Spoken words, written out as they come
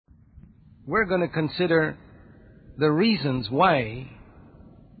we're going to consider the reasons why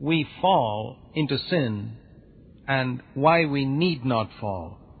we fall into sin and why we need not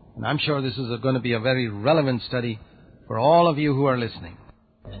fall. And I'm sure this is going to be a very relevant study for all of you who are listening.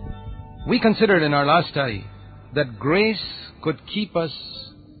 We considered in our last study that grace could keep us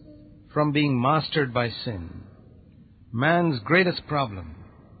from being mastered by sin. Man's greatest problem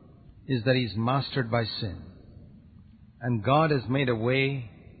is that he's mastered by sin. And God has made a way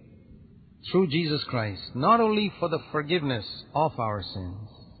through Jesus Christ, not only for the forgiveness of our sins,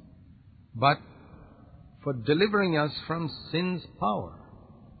 but for delivering us from sin's power.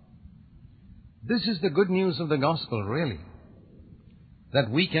 This is the good news of the gospel, really,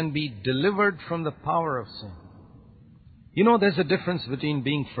 that we can be delivered from the power of sin. You know, there's a difference between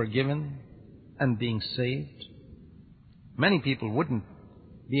being forgiven and being saved. Many people wouldn't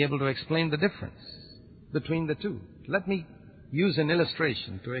be able to explain the difference between the two. Let me use an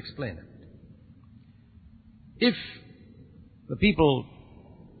illustration to explain it. If the people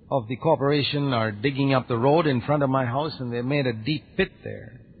of the corporation are digging up the road in front of my house and they made a deep pit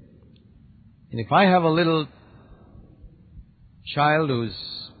there, and if I have a little child who's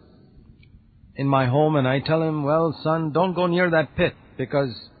in my home and I tell him, well, son, don't go near that pit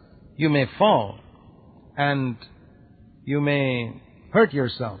because you may fall and you may hurt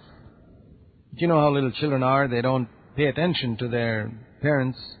yourself. But you know how little children are. They don't pay attention to their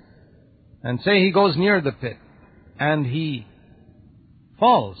parents. And say he goes near the pit and he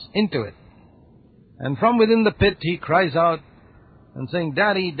falls into it. And from within the pit he cries out and saying,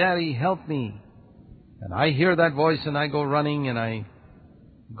 Daddy, Daddy, help me. And I hear that voice and I go running and I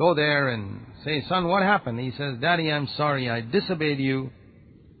go there and say, son, what happened? He says, Daddy, I'm sorry. I disobeyed you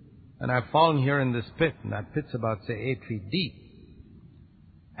and I've fallen here in this pit. And that pit's about, say, 8 feet deep.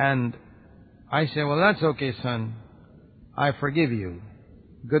 And I say, well, that's okay, son. I forgive you.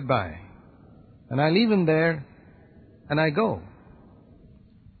 Goodbye. And I leave him there and I go.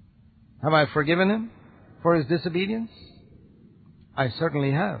 Have I forgiven him for his disobedience? I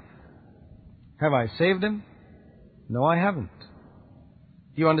certainly have. Have I saved him? No, I haven't.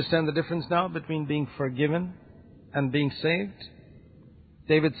 Do you understand the difference now between being forgiven and being saved?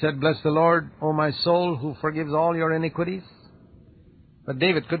 David said, bless the Lord, O my soul, who forgives all your iniquities. But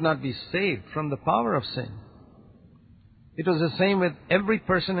David could not be saved from the power of sin. It was the same with every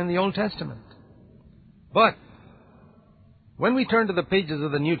person in the Old Testament. But when we turn to the pages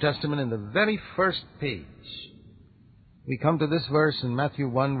of the New Testament, in the very first page, we come to this verse in Matthew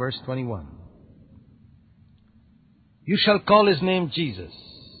 1, verse 21. You shall call his name Jesus,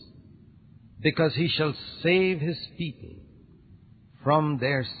 because he shall save his people from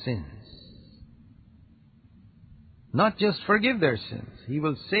their sins. Not just forgive their sins. He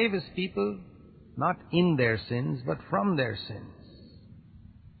will save his people not in their sins, but from their sins.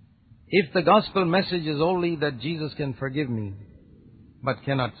 If the gospel message is only that Jesus can forgive me, but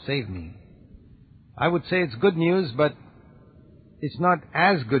cannot save me, I would say it's good news, but it's not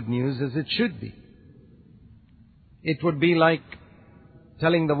as good news as it should be. It would be like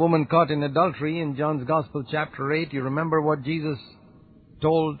telling the woman caught in adultery in John's Gospel, chapter 8. You remember what Jesus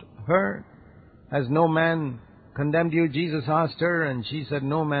told her? Has no man condemned you? Jesus asked her, and she said,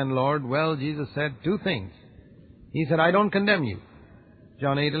 no man, Lord. Well, Jesus said two things. He said, I don't condemn you.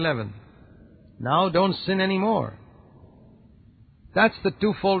 John 8:11. Now don't sin anymore. That's the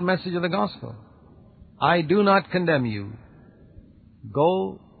twofold message of the gospel. I do not condemn you.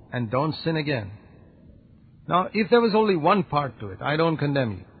 Go and don't sin again. Now, if there was only one part to it, I don't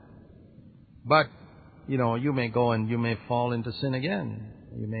condemn you. But, you may go and you may fall into sin again.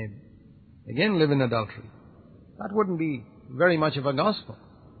 You may again live in adultery. That wouldn't be very much of a gospel.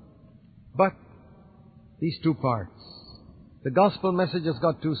 But these two parts. The gospel message has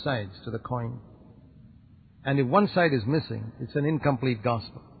got two sides to the coin. And if one side is missing, it's an incomplete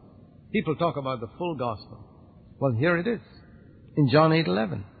gospel. People talk about the full gospel. Well, here it is. In John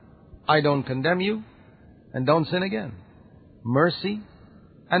 8:11. I don't condemn you and don't sin again. Mercy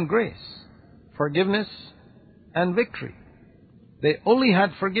and grace. Forgiveness and victory. They only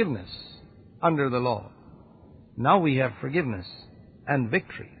had forgiveness under the law. Now we have forgiveness and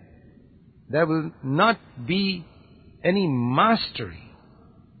victory. There will not be any mastery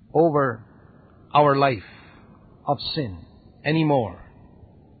over our life of sin anymore.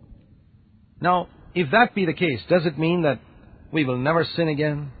 Now, if that be the case, does it mean that we will never sin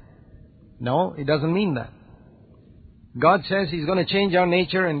again? No, it doesn't mean that. God says He's going to change our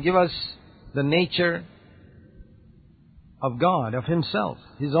nature and give us the nature of God, of Himself,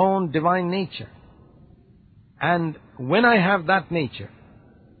 His own divine nature. And when I have that nature,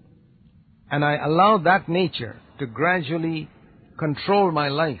 and I allow that nature to gradually control my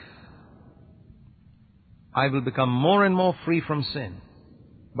life, I will become more and more free from sin.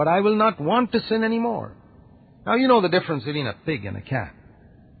 But I will not want to sin anymore. Now, you know the difference between a pig and a cat.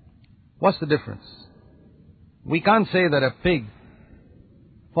 What's the difference? We can't say that a pig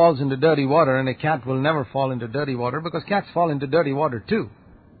falls into dirty water and a cat will never fall into dirty water, because cats fall into dirty water too.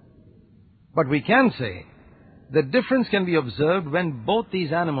 But we can say the difference can be observed when both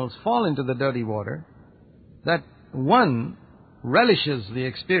these animals fall into the dirty water, that one relishes the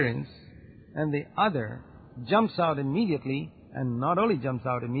experience and the other jumps out immediately, and not only jumps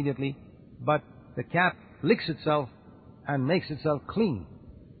out immediately, but the cat licks itself and makes itself clean.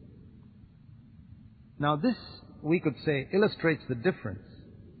 Now this, we could say, illustrates the difference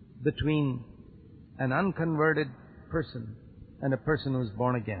between an unconverted person and a person who is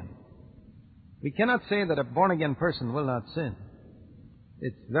born again. We cannot say that a born-again person will not sin.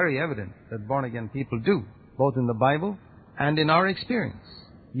 It's very evident that born-again people do, both in the Bible and in our experience.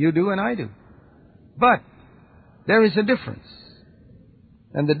 You do and I do. But there is a difference.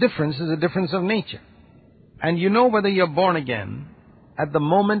 And the difference is a difference of nature. And you know whether you're born again at the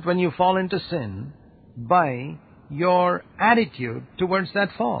moment when you fall into sin by your attitude towards that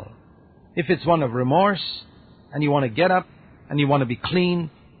fall. If it's one of remorse, and you want to get up, and you want to be clean,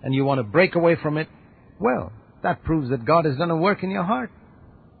 and you want to break away from it, well, that proves that God has done a work in your heart.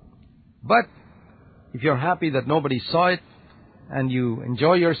 But if you're happy that nobody saw it, and you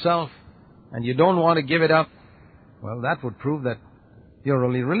enjoy yourself, and you don't want to give it up, well, that would prove that you're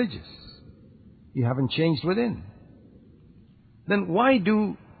only religious. You haven't changed within. Then why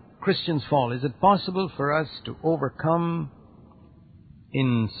do Christians fall? Is it possible for us to overcome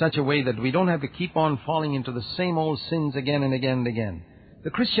in such a way that we don't have to keep on falling into the same old sins again and again and again? The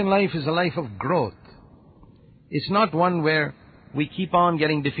Christian life is a life of growth. It's not one where we keep on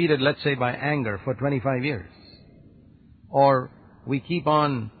getting defeated, let's say, by anger for 25 years. Or we keep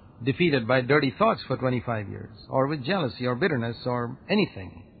on defeated by dirty thoughts for 25 years. Or with jealousy or bitterness or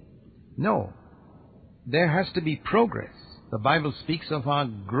anything. No. There has to be progress. The Bible speaks of our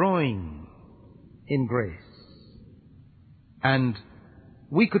growing in grace. And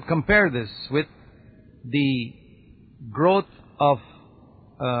we could compare this with the growth of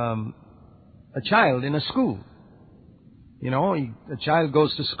a child in a school. You know, a child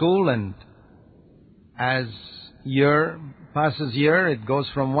goes to school, and as year passes year, it goes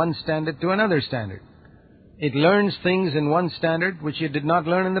from one standard to another standard. It learns things in one standard which it did not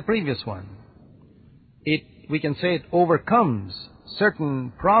learn in the previous one. We can say it overcomes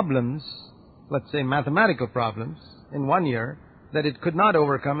certain problems, let's say mathematical problems, in one year that it could not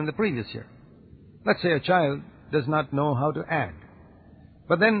overcome in the previous year. Let's say a child does not know how to add.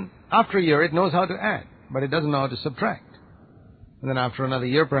 But then after a year it knows how to add, but it doesn't know how to subtract. And then after another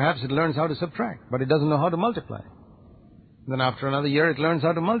year perhaps it learns how to subtract, but it doesn't know how to multiply. And then after another year it learns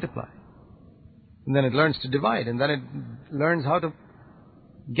how to multiply. And then it learns to divide, and then it learns how to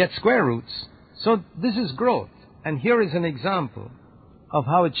get square roots. So this is growth. And here is an example of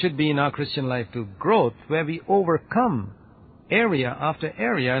how it should be in our Christian life too. Growth where we overcome area after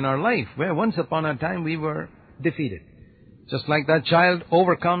area in our life where once upon a time we were defeated. Just like that child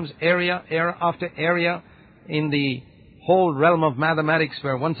overcomes area after area in the whole realm of mathematics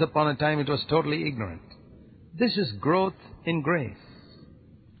where once upon a time it was totally ignorant. This is growth in grace.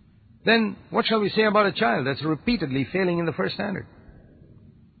 Then what shall we say about a child that's repeatedly failing in the first standard?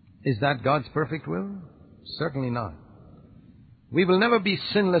 Is that God's perfect will? Certainly not. We will never be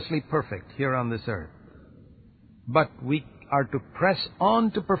sinlessly perfect here on this earth. But we are to press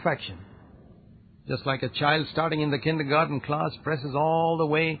on to perfection. Just like a child starting in the kindergarten class presses all the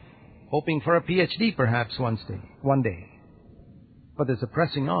way, hoping for a PhD perhaps one day. But there's a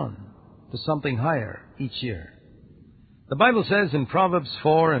pressing on to something higher each year. The Bible says in Proverbs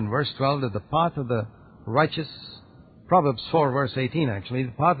 4 and verse 12 that the path of the righteous, Proverbs 4 verse 18 actually,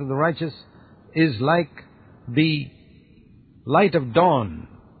 the path of the righteous is like the light of dawn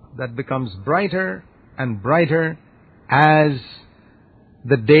that becomes brighter and brighter as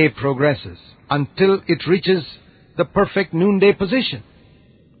the day progresses until it reaches the perfect noonday position.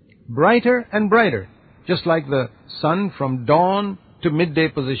 Brighter and brighter, just like the sun from dawn to midday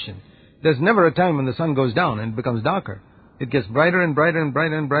position. There's never a time when the sun goes down and becomes darker. It gets brighter and brighter and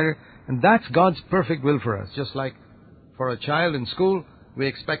brighter and brighter, and that's God's perfect will for us. Just like for a child in school, we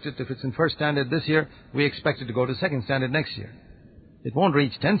expect it, if it's in first standard this year, we expect it to go to second standard next year. It won't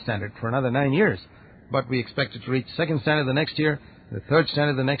reach 10th standard for another 9 years, but we expect it to reach second standard the next year, the third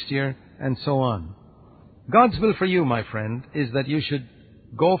standard the next year, and so on. God's will for you, my friend, is that you should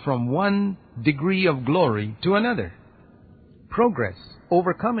go from one degree of glory to another. Progress,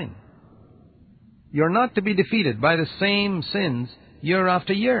 overcoming. You're not to be defeated by the same sins year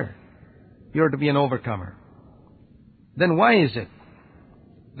after year. You're to be an overcomer. then why is it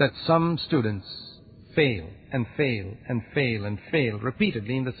that some students fail and fail and fail and fail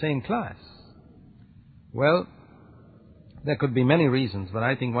repeatedly in the same class? Well, there could be many reasons, but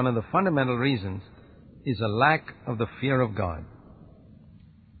I think one of the fundamental reasons is a lack of the fear of God.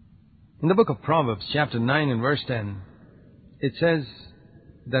 In the book of Proverbs, chapter 9 and verse 10, it says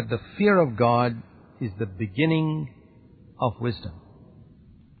that the fear of God is the beginning of wisdom.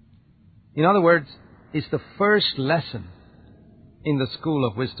 In other words, it's the first lesson in the school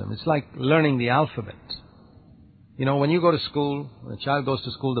of wisdom. It's like learning the alphabet. You know, when you go to school, when a child goes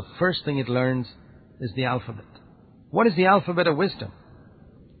to school, the first thing it learns is the alphabet. What is the alphabet of wisdom?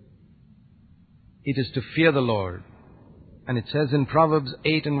 It is to fear the Lord. And it says in Proverbs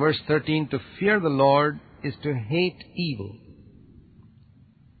 8 and verse 13, to fear the Lord is to hate evil.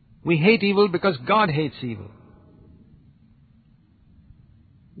 We hate evil because God hates evil.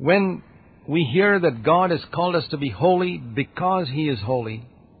 When we hear that God has called us to be holy because He is holy,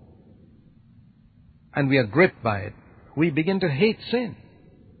 and we are gripped by it, we begin to hate sin.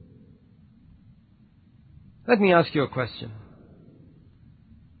 Let me ask you a question.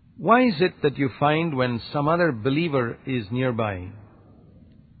 Why is it that you find when some other believer is nearby,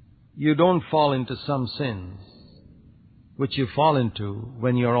 you don't fall into some sins which you fall into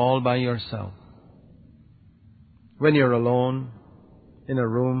when you're all by yourself? When you're alone in a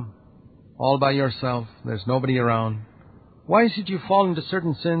room, all by yourself, there's nobody around. Why is it you fall into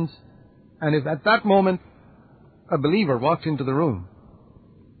certain sins, and if at that moment a believer walked into the room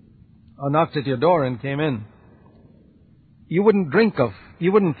or knocked at your door and came in, you wouldn't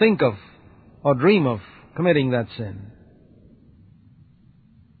think of or dream of committing that sin?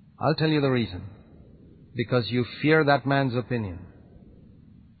 I'll tell you the reason. Because you fear that man's opinion.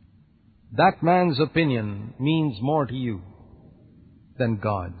 That man's opinion means more to you than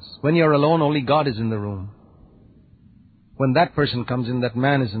God's. When you're alone, only God is in the room. When that person comes in, that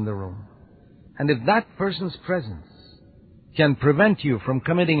man is in the room. And if that person's presence can prevent you from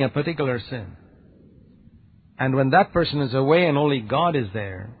committing a particular sin, and when that person is away and only God is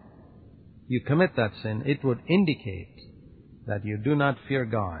there, you commit that sin, it would indicate that you do not fear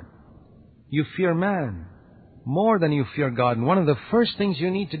God. You fear man more than you fear God. And one of the first things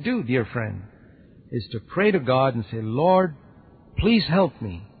you need to do, dear friend, is to pray to God and say, Lord, please help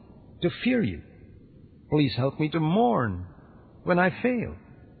me to fear you. Please help me to mourn when I fail,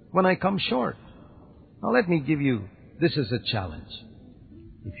 when I come short. Now let me give you this as a challenge.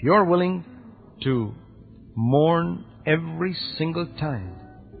 If you're willing to mourn every single time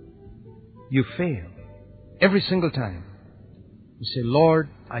you fail, every single time, you say, Lord,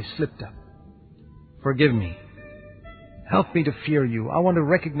 I slipped up. Forgive me. Help me to fear you. I want to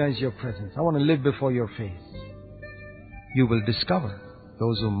recognize your presence. I want to live before your face. You will discover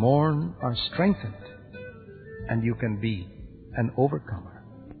those who mourn are strengthened, and you can be an overcomer.